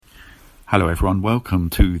Hello everyone, welcome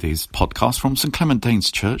to this podcast from St Clement Danes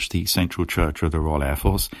Church, the Central Church of the Royal Air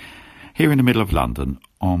Force, here in the middle of London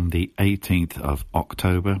on the 18th of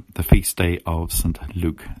October, the feast day of St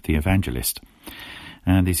Luke the Evangelist.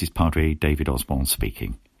 And this is Padre David Osborne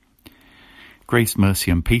speaking. Grace, mercy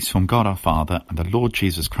and peace from God our Father and the Lord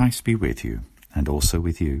Jesus Christ be with you, and also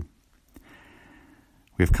with you.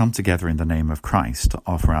 We have come together in the name of Christ to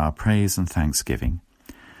offer our praise and thanksgiving,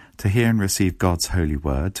 to hear and receive God's holy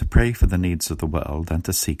word, to pray for the needs of the world, and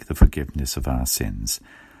to seek the forgiveness of our sins,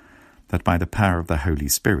 that by the power of the Holy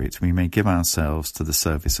Spirit we may give ourselves to the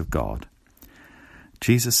service of God.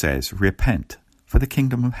 Jesus says, "Repent, for the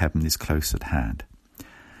kingdom of heaven is close at hand."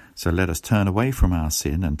 So let us turn away from our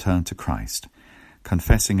sin and turn to Christ,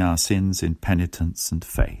 confessing our sins in penitence and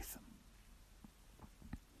faith.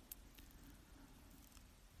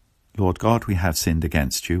 Lord God, we have sinned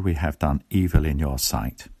against you. We have done evil in your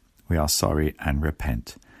sight. We are sorry and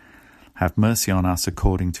repent. Have mercy on us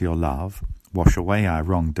according to your love. Wash away our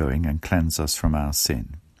wrongdoing and cleanse us from our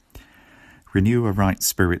sin. Renew a right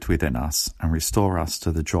spirit within us and restore us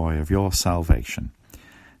to the joy of your salvation.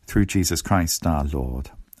 Through Jesus Christ our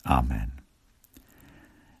Lord. Amen.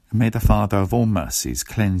 And may the Father of all mercies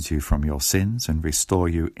cleanse you from your sins and restore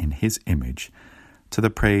you in his image, to the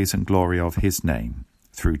praise and glory of his name.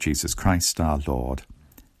 Through Jesus Christ our Lord.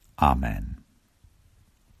 Amen.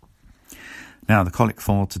 Now the collect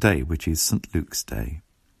for today, which is St. Luke's Day.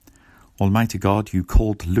 Almighty God, you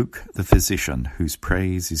called Luke the physician, whose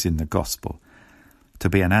praise is in the gospel, to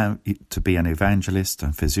be an evangelist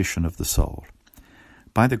and physician of the soul.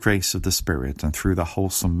 By the grace of the Spirit and through the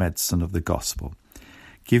wholesome medicine of the gospel,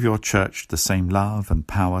 give your church the same love and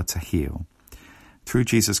power to heal. Through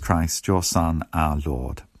Jesus Christ, your Son, our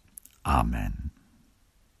Lord. Amen.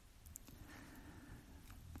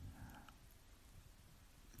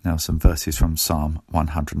 Now some verses from Psalm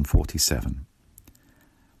 147.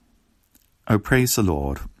 O praise the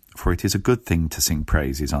Lord, for it is a good thing to sing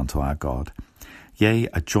praises unto our God. Yea,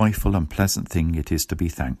 a joyful and pleasant thing it is to be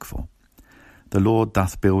thankful. The Lord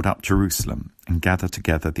doth build up Jerusalem, and gather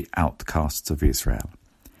together the outcasts of Israel.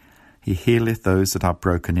 He healeth those that are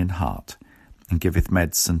broken in heart, and giveth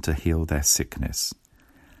medicine to heal their sickness.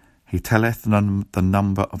 He telleth the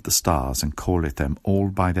number of the stars, and calleth them all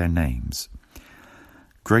by their names.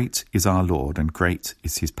 Great is our Lord, and great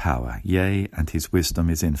is his power, yea, and his wisdom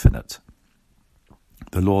is infinite.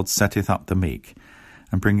 The Lord setteth up the meek,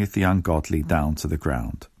 and bringeth the ungodly down to the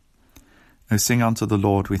ground. O sing unto the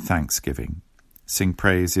Lord with thanksgiving. Sing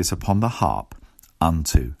praises upon the harp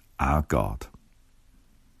unto our God.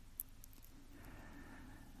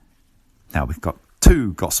 Now we've got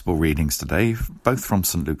two gospel readings today, both from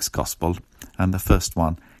St. Luke's Gospel, and the first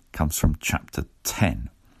one comes from chapter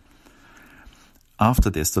 10.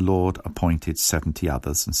 After this, the Lord appointed 70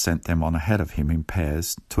 others and sent them on ahead of him in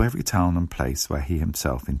pairs to every town and place where he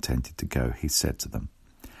himself intended to go. He said to them,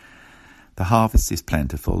 "The harvest is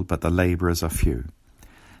plentiful, but the labourers are few.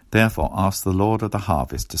 Therefore ask the Lord of the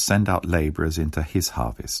harvest to send out labourers into his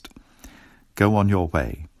harvest. Go on your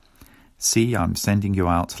way. See, I am sending you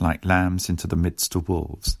out like lambs into the midst of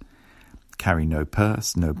wolves. Carry no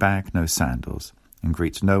purse, no bag, no sandals, and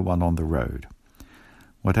greet no one on the road.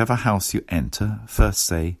 Whatever house you enter, first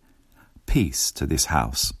say, 'Peace to this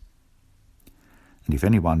house.' And if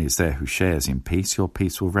anyone is there who shares in peace, your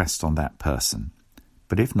peace will rest on that person.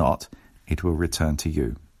 But if not, it will return to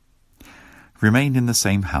you. Remain in the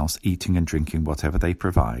same house, eating and drinking whatever they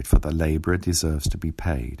provide, for the labourer deserves to be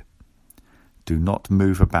paid. Do not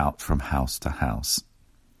move about from house to house.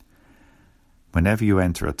 Whenever you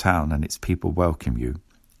enter a town and its people welcome you,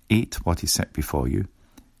 eat what is set before you,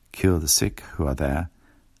 cure the sick who are there,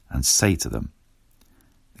 and say to them,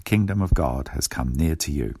 'The kingdom of God has come near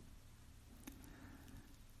to you.'"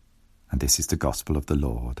 And this is the gospel of the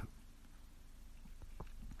Lord.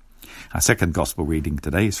 Our second gospel reading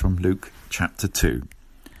today is from Luke chapter 2.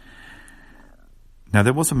 Now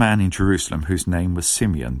there was a man in Jerusalem whose name was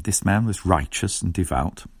Simeon. This man was righteous and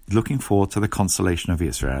devout, looking forward to the consolation of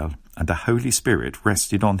Israel, and the Holy Spirit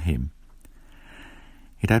rested on him.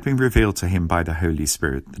 It had been revealed to him by the Holy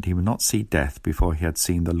Spirit that he would not see death before he had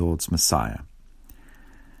seen the Lord's Messiah.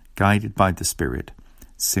 Guided by the Spirit,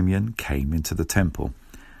 Simeon came into the temple.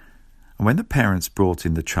 And when the parents brought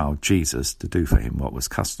in the child Jesus to do for him what was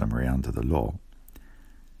customary under the law,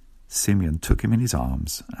 Simeon took him in his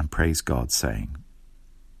arms and praised God, saying,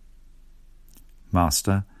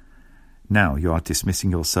 "Master, now you are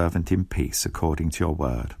dismissing your servant in peace according to your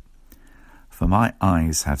word. For my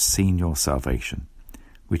eyes have seen your salvation,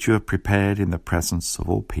 which you have prepared in the presence of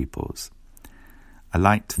all peoples, a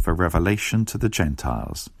light for revelation to the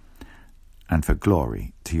Gentiles, and for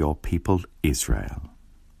glory to your people Israel.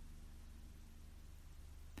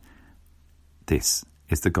 This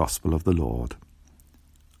is the gospel of the Lord.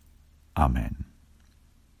 Amen.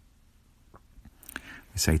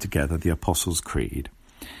 We say together the Apostles' Creed.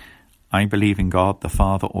 I believe in God, the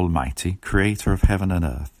Father Almighty, creator of heaven and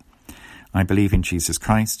earth. I believe in Jesus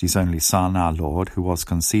Christ, his only Son, our Lord, who was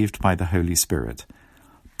conceived by the Holy Spirit,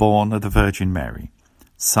 born of the Virgin Mary,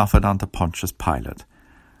 suffered under Pontius Pilate,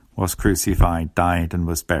 was crucified, died, and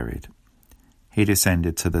was buried. He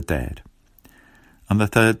descended to the dead. On the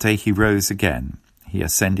third day he rose again. He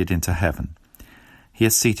ascended into heaven. He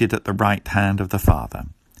is seated at the right hand of the Father,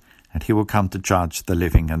 and he will come to judge the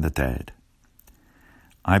living and the dead.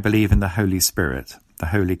 I believe in the Holy Spirit, the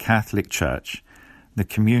Holy Catholic Church, the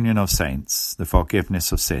communion of saints, the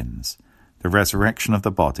forgiveness of sins, the resurrection of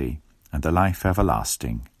the body, and the life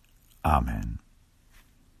everlasting. Amen.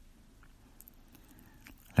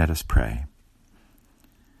 Let us pray.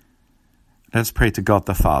 Let us pray to God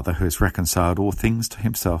the Father, who has reconciled all things to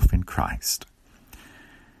himself in Christ.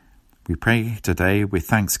 We pray today with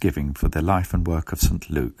thanksgiving for the life and work of St.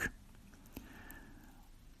 Luke,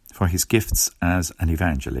 for his gifts as an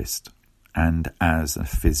evangelist and as a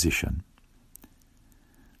physician.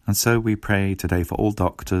 And so we pray today for all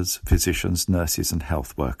doctors, physicians, nurses and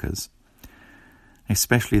health workers,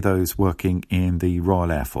 especially those working in the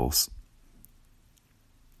Royal Air Force.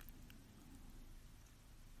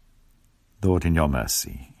 Lord, in your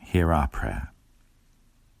mercy, hear our prayer.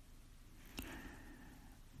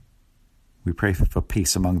 We pray for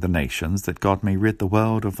peace among the nations, that God may rid the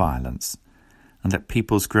world of violence, and that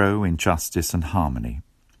peoples grow in justice and harmony.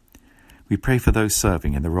 We pray for those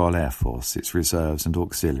serving in the Royal Air Force, its reserves and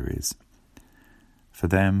auxiliaries, for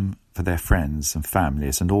them, for their friends and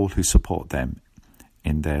families, and all who support them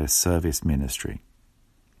in their service ministry.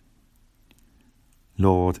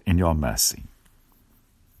 Lord, in your mercy,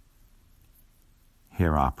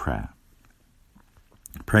 hear our prayer.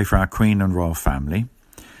 Pray for our Queen and Royal Family,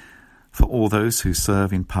 for all those who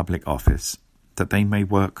serve in public office, that they may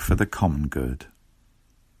work for the common good.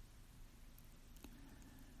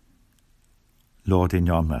 Lord, in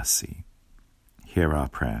your mercy, hear our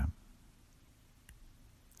prayer.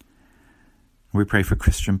 We pray for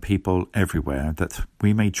Christian people everywhere, that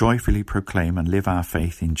we may joyfully proclaim and live our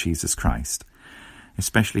faith in Jesus Christ,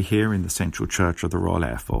 especially here in the Central Church of the Royal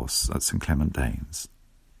Air Force at St. Clement Danes.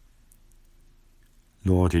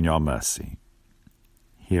 Lord, in your mercy,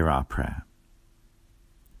 hear our prayer.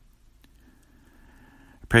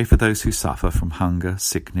 Pray for those who suffer from hunger,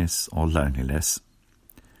 sickness, or loneliness,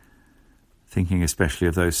 thinking especially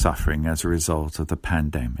of those suffering as a result of the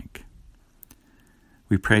pandemic.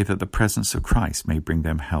 We pray that the presence of Christ may bring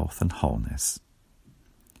them health and wholeness.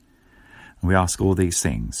 And we ask all these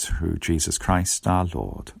things through Jesus Christ our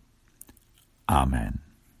Lord. Amen.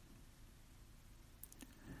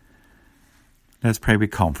 Let us pray with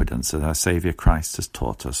confidence as our Saviour Christ has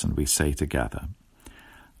taught us, and we say together,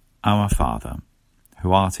 Our Father,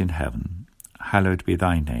 who art in heaven, hallowed be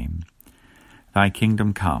thy name. Thy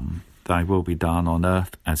kingdom come, thy will be done on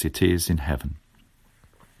earth as it is in heaven.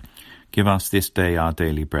 Give us this day our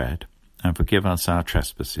daily bread, and forgive us our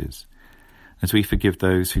trespasses, as we forgive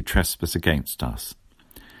those who trespass against us.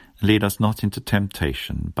 And lead us not into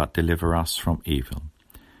temptation, but deliver us from evil.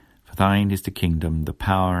 For thine is the kingdom, the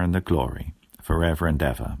power, and the glory, forever and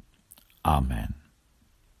ever. Amen.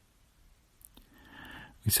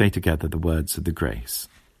 We say together the words of the grace.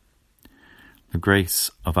 The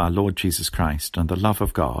grace of our Lord Jesus Christ, and the love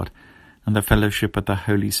of God, and the fellowship of the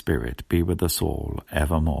Holy Spirit be with us all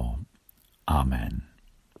evermore. Amen.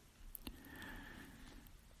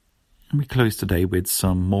 And we close today with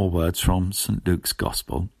some more words from St. Luke's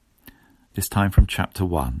Gospel, this time from chapter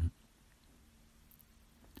 1.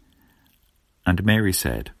 And Mary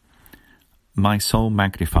said, My soul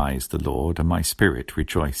magnifies the Lord, and my spirit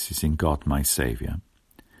rejoices in God my Saviour.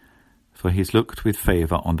 For he has looked with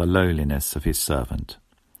favour on the lowliness of his servant.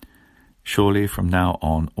 Surely from now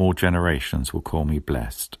on all generations will call me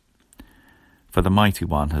blessed. For the Mighty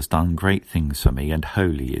One has done great things for me, and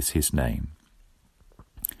holy is his name.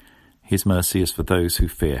 His mercy is for those who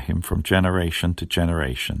fear him from generation to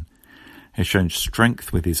generation. He has shown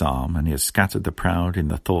strength with his arm, and he has scattered the proud in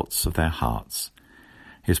the thoughts of their hearts.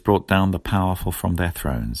 He has brought down the powerful from their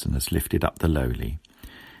thrones, and has lifted up the lowly.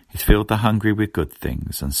 He has filled the hungry with good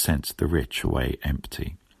things, and sent the rich away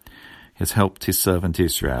empty. He has helped his servant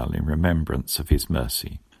Israel in remembrance of his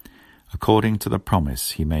mercy, according to the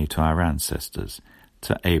promise he made to our ancestors,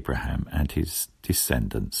 to Abraham and his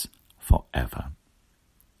descendants forever.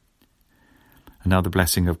 And now the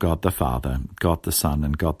blessing of God the Father, God the Son,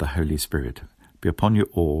 and God the Holy Spirit be upon you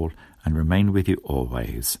all, and remain with you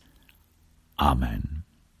always. Amen.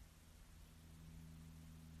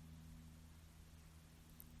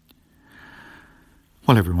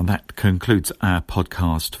 Well, everyone, that concludes our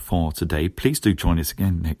podcast for today. Please do join us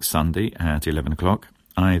again next Sunday at 11 o'clock,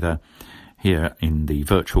 either here in the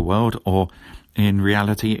virtual world or in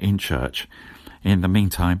reality in church. In the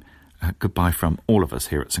meantime, goodbye from all of us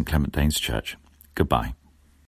here at St Clement Danes Church. Goodbye.